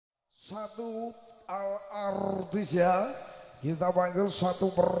satu artis ya, kita panggil satu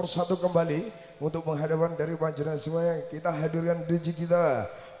persatu kembali untuk menghadapkan dari panjenengan semua yang kita hadirkan DJ kita,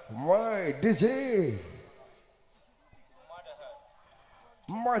 my DJ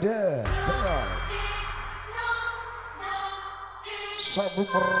Mada satu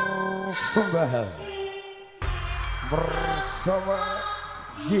persembahan bersama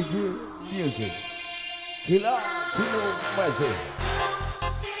Gigi Music Gila masih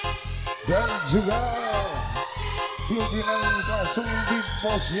dan juga pimpinan langsung di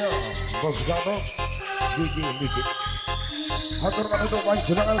posnya Bos Gatot Gigi Music. Haturkan untuk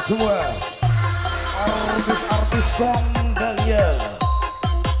panjenengan semua artis-artis kondalia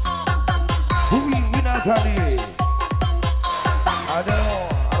Bumi Winatani, ada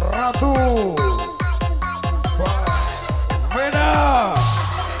Ratu Mena.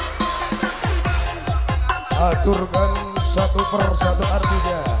 Aturkan satu persatu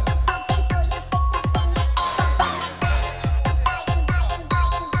artinya.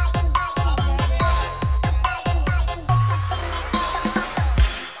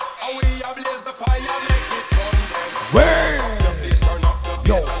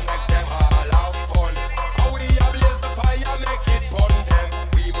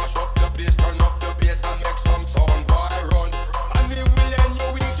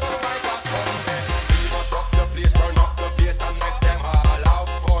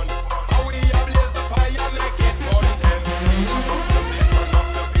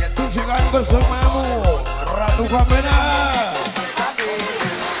 Bersamamu Ratu Pamena.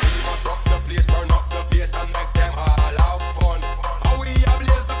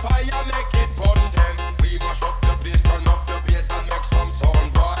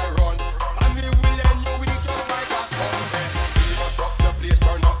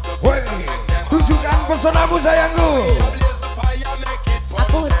 Tunjukkan pesonamu sayangku.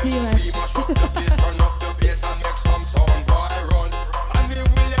 Aku wedi mas.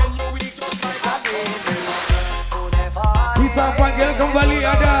 Kita panggil kembali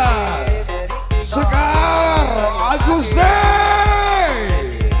ada Sekar Agusti.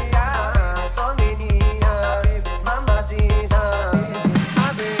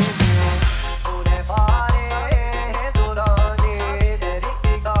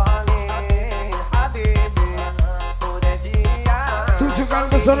 Tunjukkan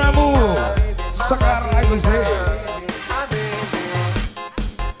pesonamu Sekar Agusti.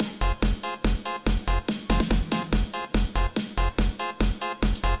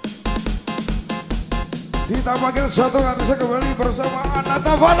 Kita panggil suatu artisnya kembali bersama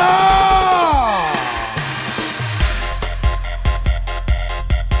Anata Fana.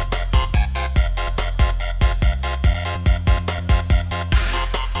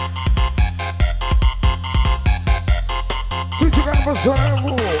 Tunjukkan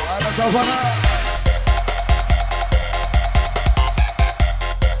pesonamu Anata Fana.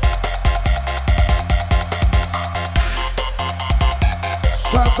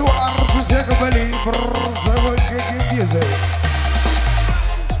 Satu artisnya kembali bersama Gigi Music.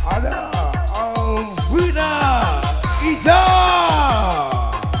 Ada Alvina Iza.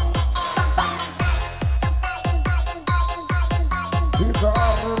 Kita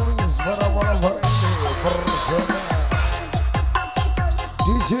harus pada malam hari ini bersama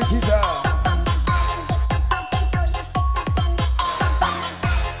DJ kita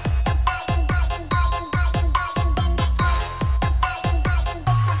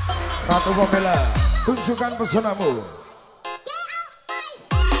Ratu Pamela. Tunjukkan pesonamu.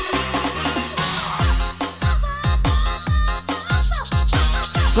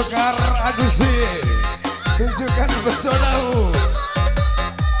 Sekar Agusti. Tunjukkan pesonamu.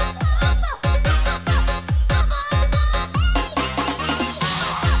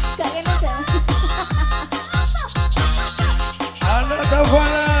 Anak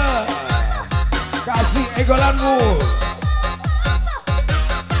Tavana, kasih egolanmu.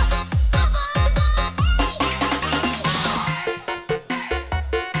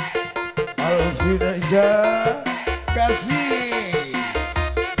 Alvina Iza, kasih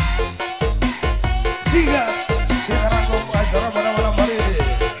Siga. Kita rangkum acara pada malam hari ini.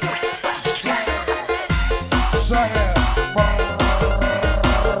 Saya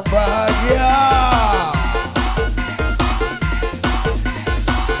berbahagia.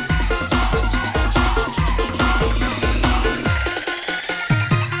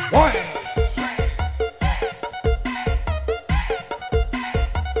 Woi,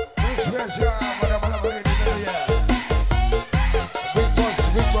 spesial pada malam hari ini ya. Big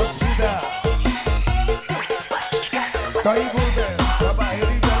boss kita. Kau ibu deh, Bapak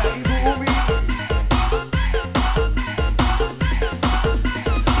Heri dan Ibu Umi.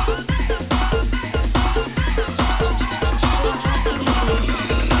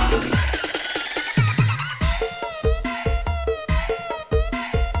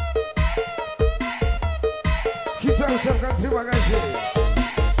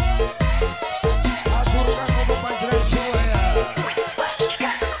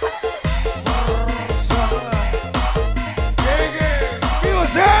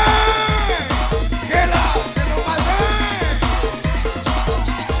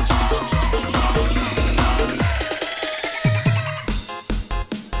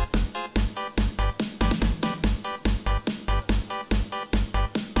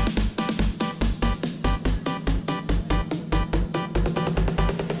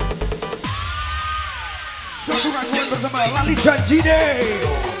 Sokokulon bersama Lali Janjine.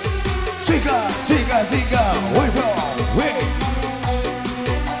 Sika, wait.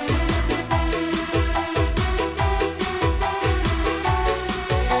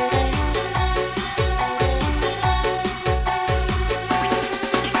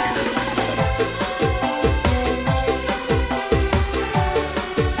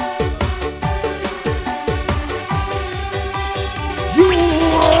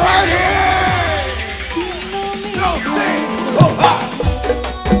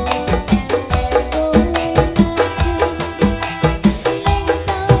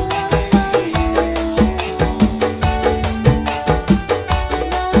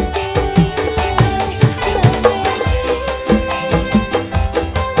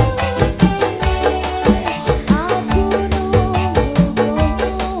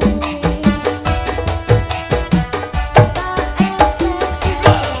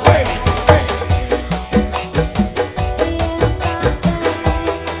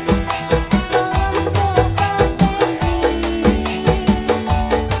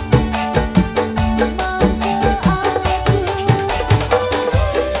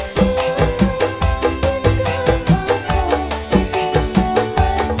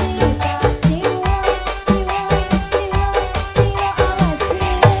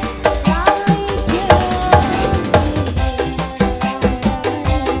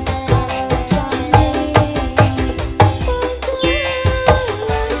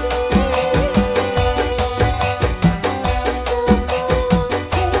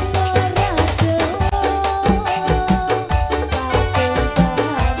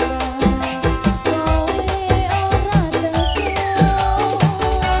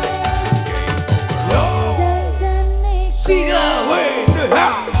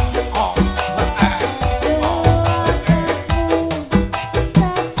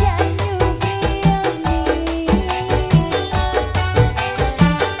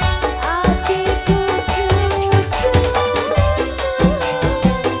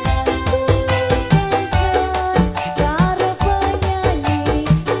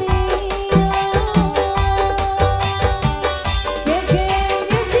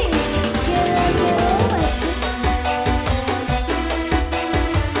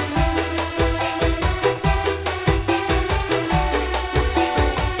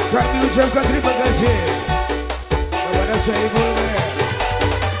 Kami ucapkan terima kasih kepada Sokokulon.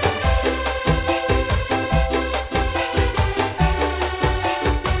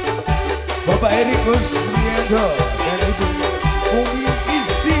 Bapak Eri Kusmianto dan Ibu Umi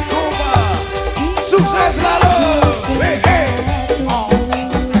Istiqomah. Sukses selalu.